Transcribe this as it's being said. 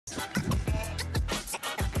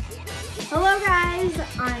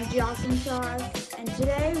guys, I'm Jocelyn Sauce, and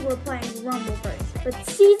today we're playing Rumbleverse, but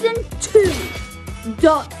Season 2.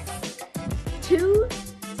 Duh. 2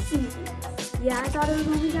 seasons. Yeah, I thought it was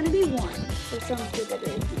only going to be one, for some stupid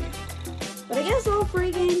reason. But I guess all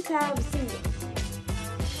free games have seasons.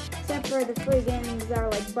 Except for the free games that are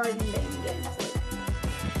like bargain bin games.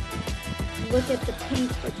 Like, look at the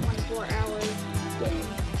paint for 24 hours game.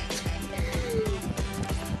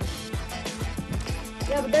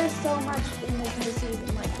 Yeah, but there's so much in this new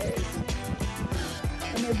season. Like, there's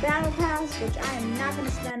a new battle pass, which I am not going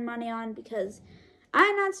to spend money on because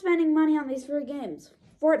I'm not spending money on these free games.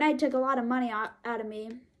 Fortnite took a lot of money out of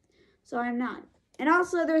me, so I'm not. And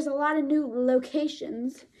also, there's a lot of new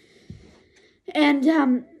locations. And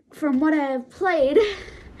from what I have played,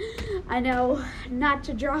 I know not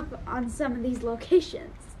to drop on some of these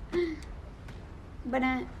locations. But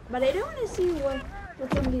I do want to see what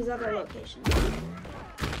some of these other locations are.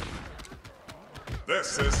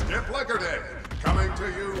 This is Skip Lickerday, coming to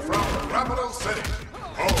you from Capital City,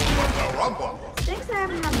 home of the Rumble. Thanks for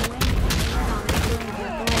having me.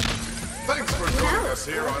 Thanks for joining us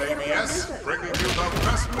here on ABS, bringing you the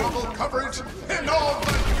best Rumble coverage in all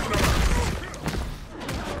the universe.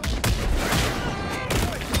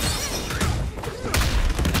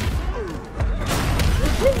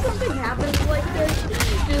 If something happens like this,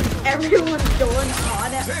 just everyone's going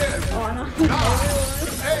on everyone.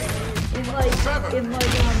 10, 9, 8, 7,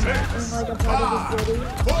 6, 5, 4, 3,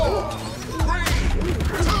 2, 1.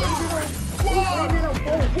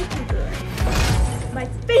 My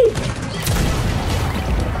face!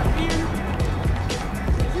 Man.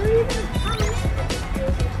 Is there even a comment?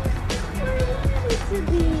 Where I wanted it to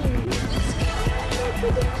be?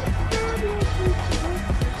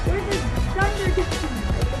 Where the thunder gets from?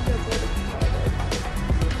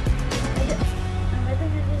 I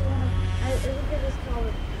think that's what it's called. I think I just call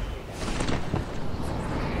it.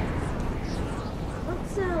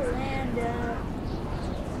 Let's land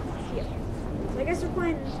here. So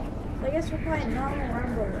I guess we're playing normal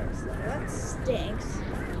Rumbleverse. That stinks.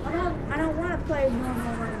 I don't want to play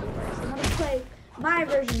normal Rumbleverse. I want to play my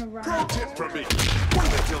version of Rumbleverse. Pro tip from me: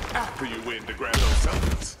 wait until after you win to grab those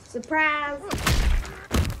summons. Surprise!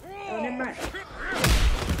 Oh, never mind.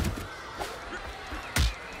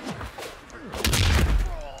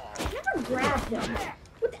 I never grabbed him.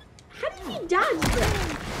 What the, how did he dodge that?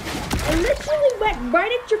 I literally went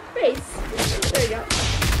right at your face. There you go.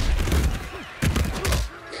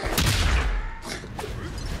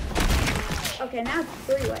 Okay, now it's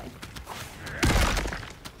three-way.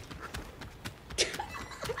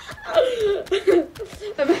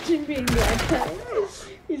 Imagine being like that.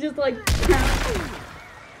 You just like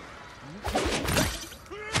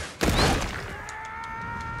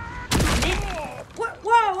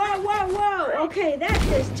Whoa. Okay, that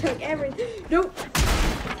just took everything. Nope.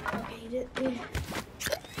 Okay,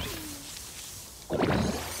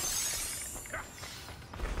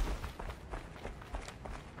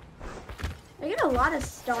 I get a lot of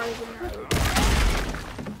stars in that.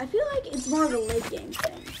 I feel like it's more of a late game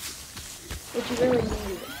thing, which you really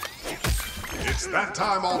need. It's that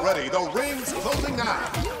time already. The ring's closing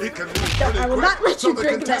now. It can move No, pretty I will quick, not let so you the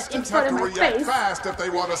drink that in contestants front have of to my react face. fast if they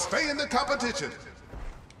want to stay in the competition.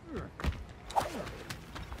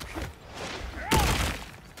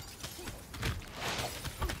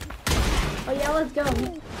 Oh yeah, let's go.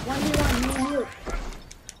 1v1, me and you.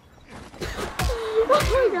 Oh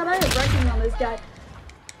my god, I am wrecking on this guy.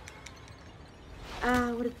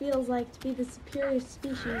 What it feels like to be the superior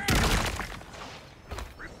species.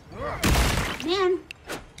 Man,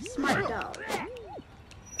 smart dog.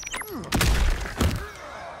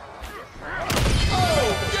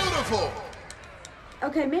 Oh, beautiful!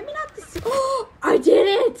 Okay, maybe not the. Oh, I did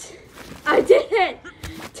it! I did it!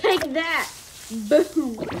 Take that!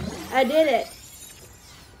 Boom! I did it!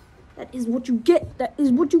 That is what you get! That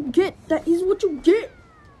is what you get! That is what you get!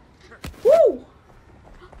 Woo!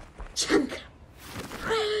 Chunk!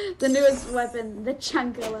 The newest weapon, the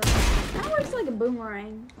chunka weapon. That works like a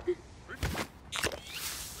boomerang.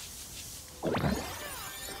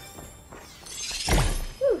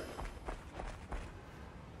 Whew.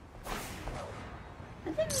 I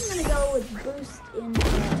think I'm gonna go with boost in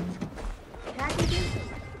packages,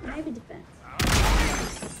 maybe defense.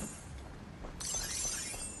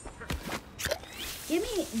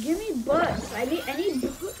 Give me books. I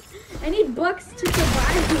need books to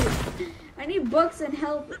survive. I need books and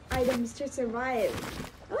health items to survive.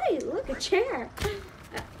 Oh, wait, look, a chair.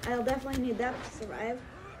 I'll definitely need that to survive.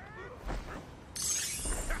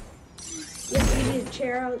 Yes, we need a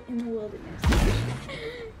chair out in the wilderness.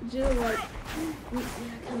 Just like, yeah,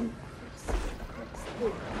 come.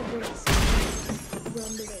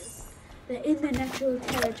 Rumbleverse. In the natural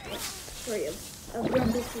territory of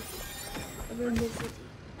Rumble City.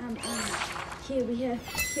 Here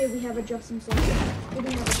we have a Justin song.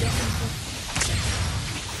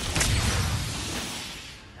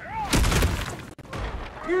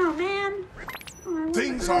 No, man. Oh,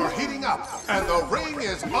 Things are heating up, and the ring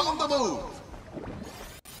is on the move.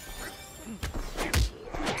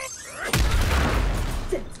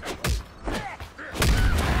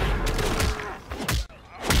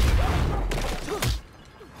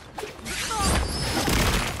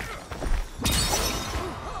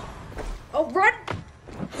 Oh, run!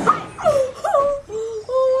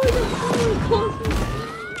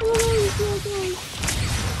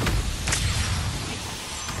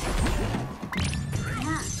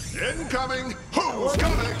 Incoming! Who's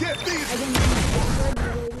gonna get these? I didn't know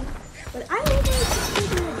but I would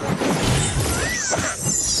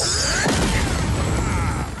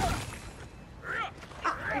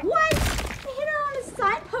what? I hit her on a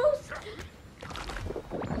side post?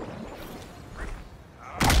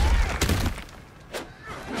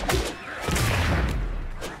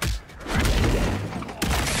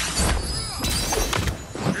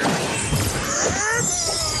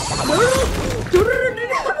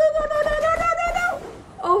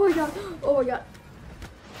 Oh my god. Oh my god.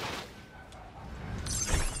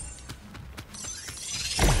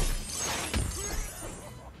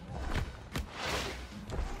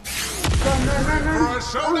 For a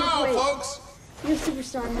show now, wait. folks! You're a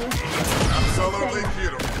superstar, man. Absolutely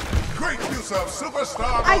beautiful. Great use of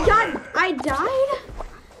superstar mode. I died?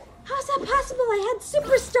 How's that possible? I had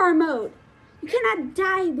superstar mode. You cannot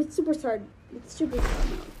die with superstar mode.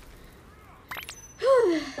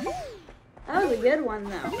 That was a good one,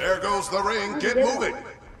 though. There goes the ring. Get moving.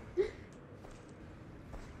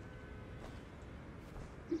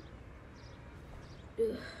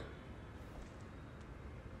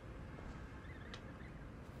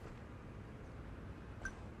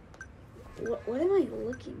 What am I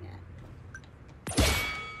looking at?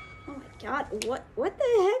 Oh my god, what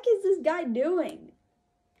the heck is this guy doing?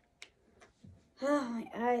 Oh, my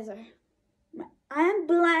eyes are... I'm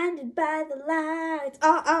blinded by the lights.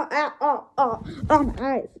 Oh, my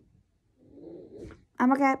eyes.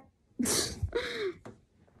 I'm okay.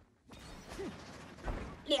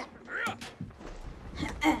 Yeah.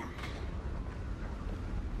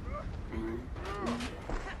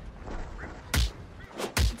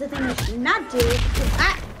 The thing you should not do is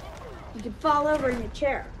because you could fall over in your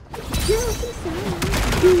chair. Just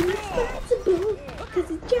inside, be responsible,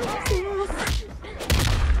 because it's just us.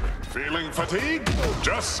 Feeling fatigued?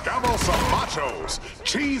 Just scabble some machos.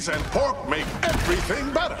 Cheese and pork make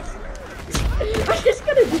everything better. I'm just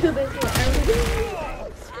gonna do this for everything.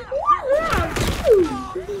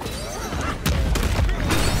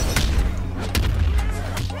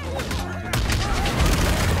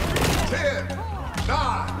 Ten,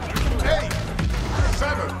 9, 8,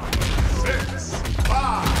 7, 6,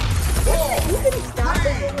 5, 4, 3,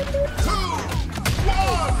 2,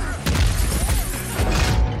 1.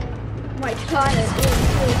 My god, it's really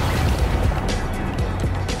cool.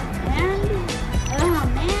 And, oh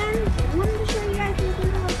man, I wanted to show you guys the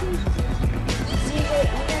different locations. You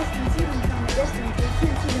guys can see them from a distance, but you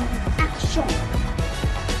can't see them in action.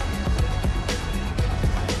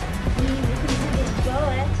 I mean, you can see this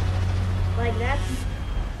bullet. That's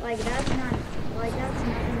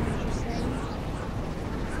nothing interesting.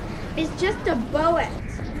 It's just a bullet.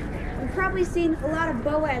 We've probably seen a lot of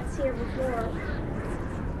bullets here before.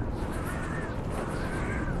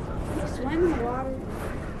 Swim in the water.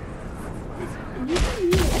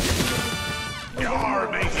 You're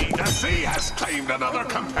making the sea has claimed another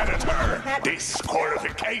competitor.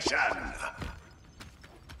 Disqualification.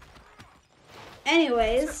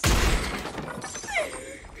 Anyways.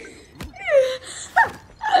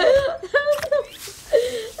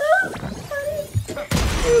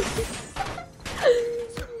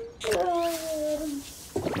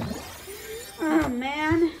 Oh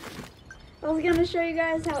man. I was gonna show you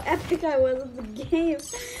guys how epic I was at the game,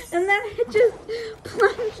 and then it just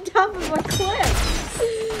plunged off of a cliff.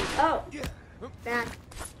 Oh, back.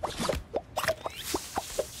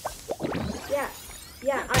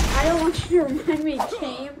 Yeah, I don't want you to remind me of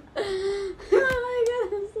game. Oh my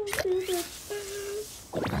god, I'm so stupid.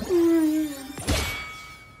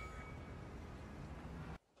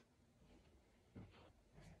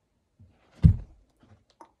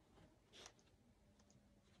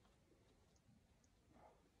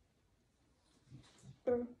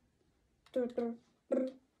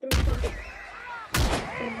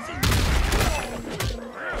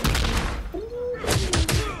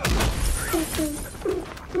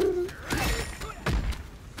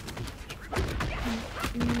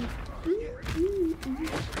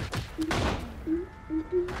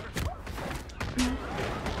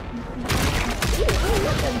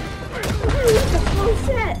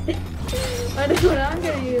 reset. I know what I'm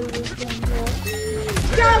gonna use this thing for.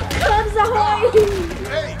 Golf clubs ahoy!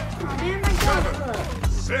 8, Oh man, my golf club.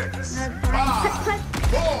 6, Not 5, fine.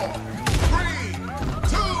 4, 3,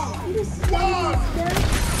 2, Just doing 1. stuff.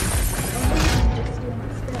 Oh, just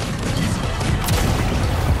doing stuff.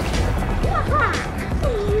 Yaha!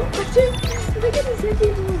 Look at this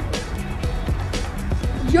people.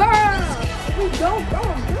 Yeah! Go, go, go!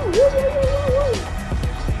 Woo, woo, woo, woo, woo!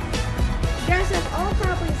 You guys have all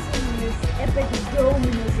probably seen this epic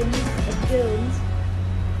domism of domes.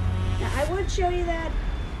 Now, I would show you that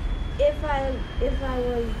if I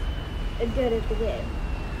was good at the game.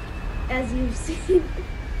 As you've seen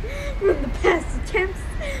from the past attempts,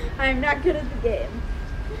 I'm not good at the game.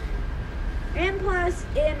 And plus,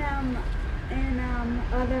 in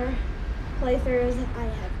other playthroughs, I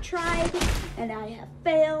have tried and I have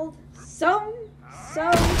failed so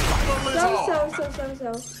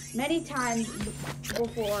many times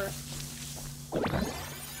before.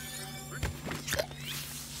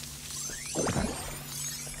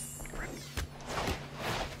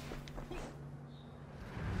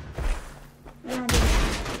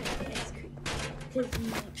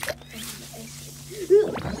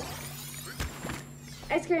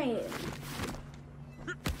 Ice cream.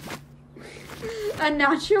 A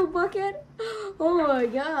nacho bucket? Oh my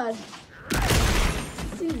god.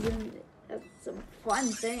 Season of some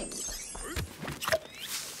fun things.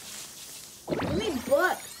 Give me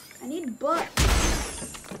books. I need books.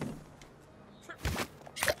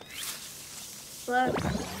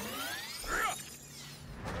 Books.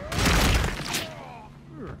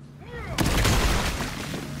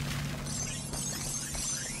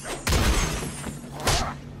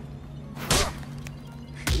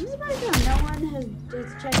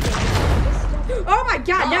 Just check it. Oh my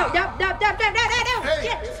god, no.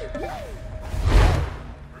 Shit.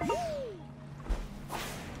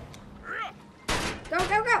 Go.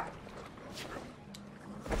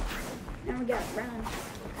 Now we gotta run.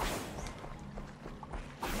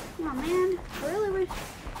 Come on, man. I really wish.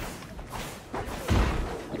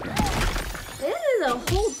 This is a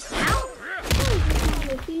whole town? Oh, this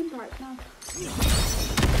is a theme park, no.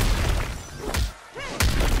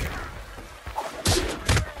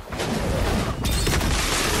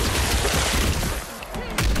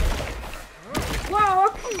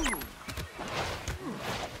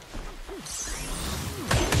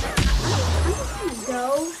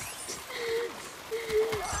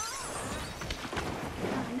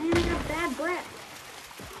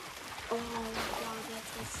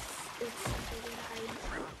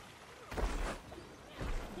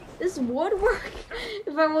 This would work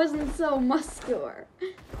if I wasn't so muscular.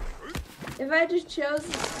 If I just chose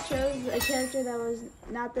a character that was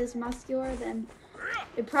not this muscular, then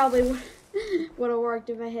it probably would have worked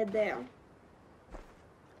if I had there.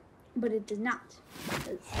 But it did not.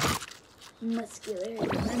 Because muscularity,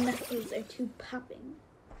 my muscles are too popping.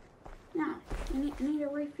 Now, I need a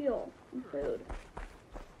refuel and food.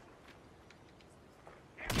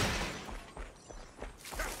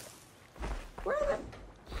 Where are the...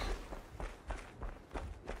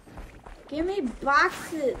 Give me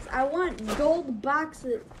boxes. I want gold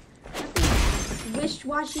boxes.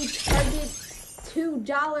 Wish-washy Target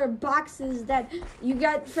 $2 boxes that you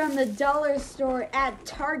got from the dollar store at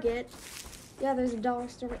Target. Yeah, there's a dollar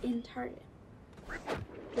store in Target.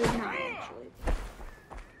 There's not actually.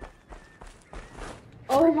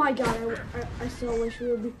 Oh my god, I still wish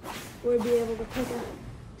we would be able to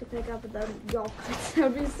pick up the golf carts.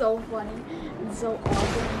 That would be so funny and so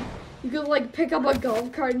awesome. You could like pick up a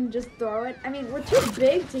golf cart and just throw it. I mean, we're too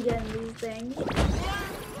big to get in these things.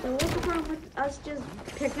 So what's the problem with us just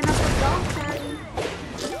picking up a golf cart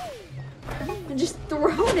and just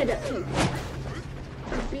throwing it at people?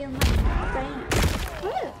 Just being like, bam.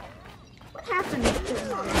 What happened to the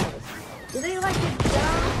models? Did they like get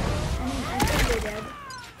down? I mean, I think they did.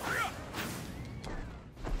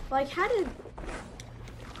 Like, how did...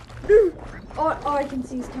 Oh, I can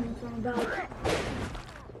see he's coming from above.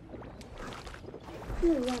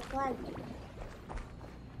 Ooh, that flag.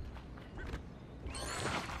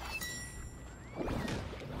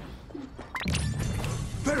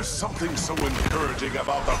 There's something so encouraging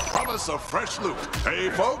about the promise of fresh loot. Hey,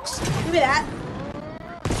 folks? Give me that.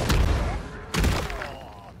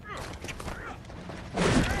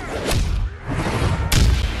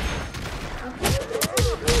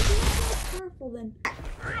 Careful then.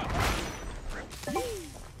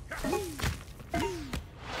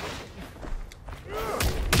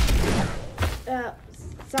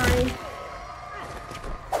 Sorry.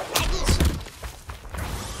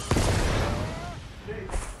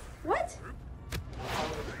 What?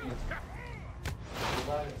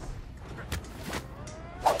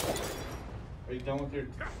 Are you done with your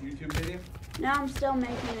YouTube video? No, I'm still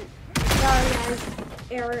making it. Sorry guys,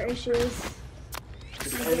 error issues.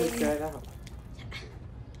 Just edit that out.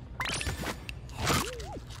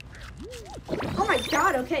 Oh my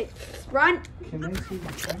god, okay. Run. Can they see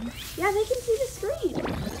the screen? Yeah, they can see the screen.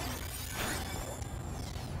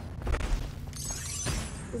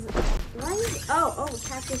 Why is, oh,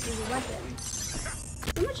 cactus is a weapon.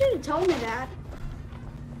 Someone should have told me that.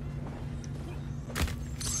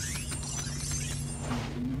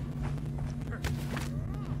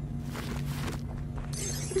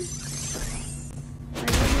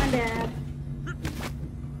 Like my dad.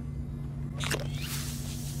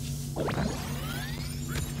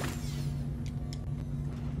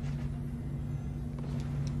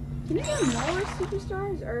 Can you get more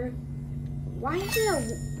superstars, or why is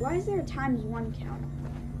there a ×1 count?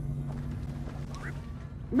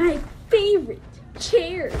 My favorite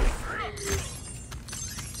chairs.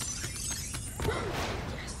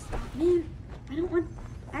 Yes, man. I don't want.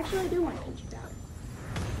 Actually, I do want peach powder.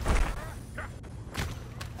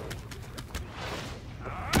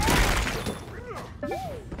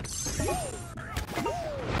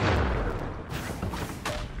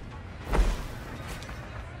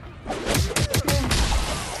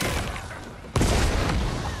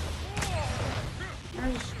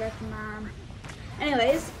 Mom.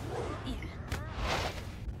 Anyways, yeah.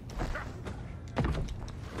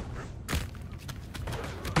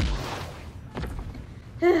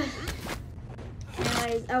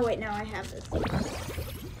 Anyways, oh wait, no, I have this.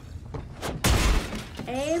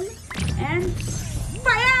 Aim and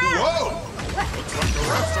fire! Whoa! Looks like the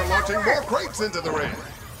refs are launching more crates into the ring.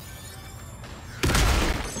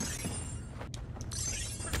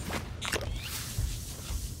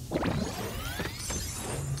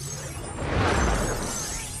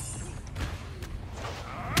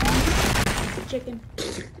 Chicken.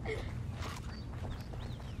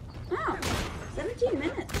 Wow, 17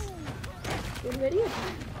 minutes. Good video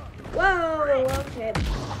time. Whoa, okay.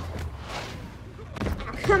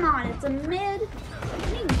 Oh, come on, it's a mid.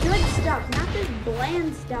 I need good stuff, not this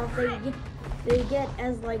bland stuff they get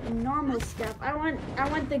as like normal stuff. I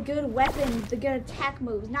want the good weapons, the good attack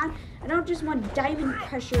moves. I don't just want diamond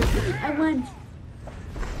crusher. I want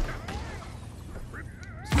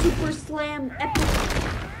super slam epic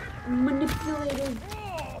manipulated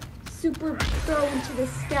super throw into the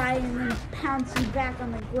sky and then pounce you back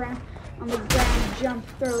on the ground jump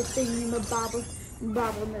throw thingy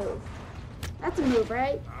bobble move. That's a move,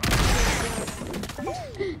 right? Yeah.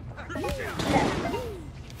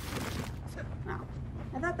 Wow.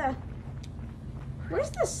 I thought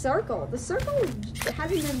where's the circle? The circle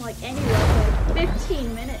hasn't been like anywhere for like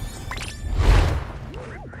 15 minutes.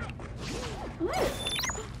 Wait.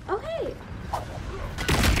 Okay.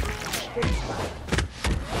 Good spot.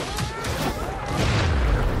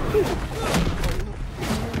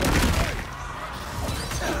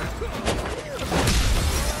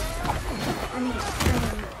 I mean,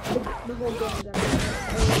 the whole game's up.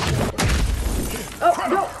 Oh,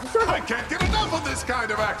 no, circle. I can't get enough of this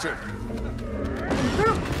kind of action.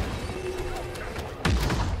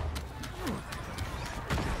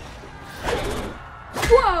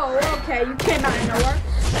 Whoa, okay, you came out of nowhere.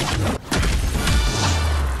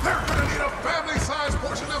 They're gonna need a family-sized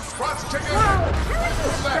portion of Sprott's chicken. Whoa, how is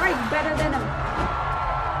this strike better than him?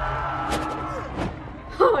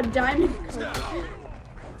 Oh, a diamond.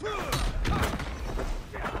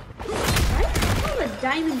 Why is it called a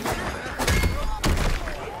diamond?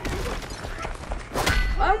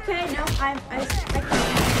 Okay, no, I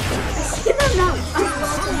see them now.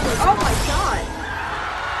 Oh my god.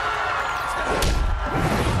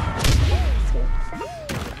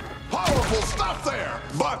 Powerful stuff there,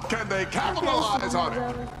 but can they capitalize on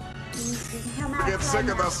it? I get sick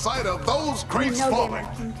of the sight of those crates falling.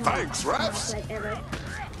 Thanks, refs.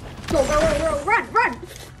 Go, run! Run!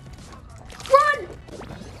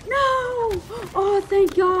 No! Oh,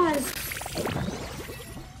 thank God.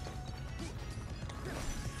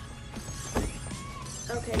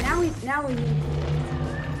 Okay, now we need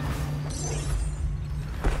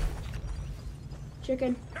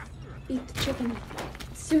chicken. Eat the chicken.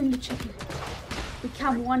 Consume the chicken.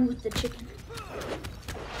 Become one with the chicken.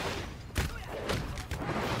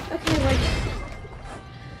 Okay, like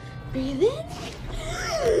breathe in.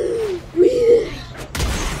 Breathe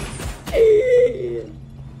in.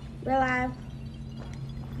 We're alive.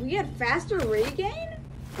 We get faster regain?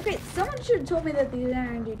 Okay, someone should have told me that these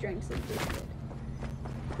energy drinks are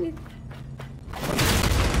good.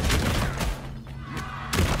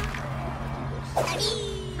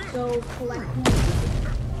 Go collect more.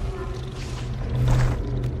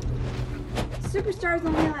 superstar's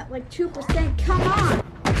only at like 2%. Come on!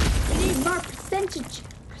 We need more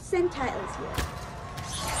percentiles here.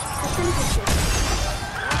 Percentages.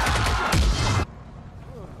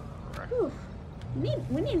 Whew.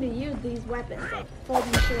 We need to use these weapons like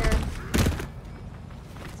folding chair.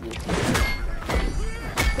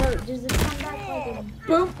 So does it come back like a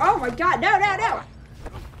boom? Oh my god, no, no, no!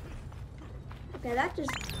 Okay, that just...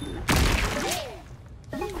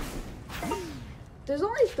 There's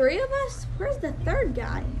only 3 of us? Where's the 3rd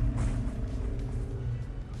guy?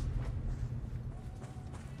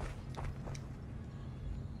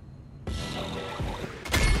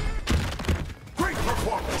 Great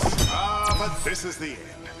performance! Ah, but this is the end.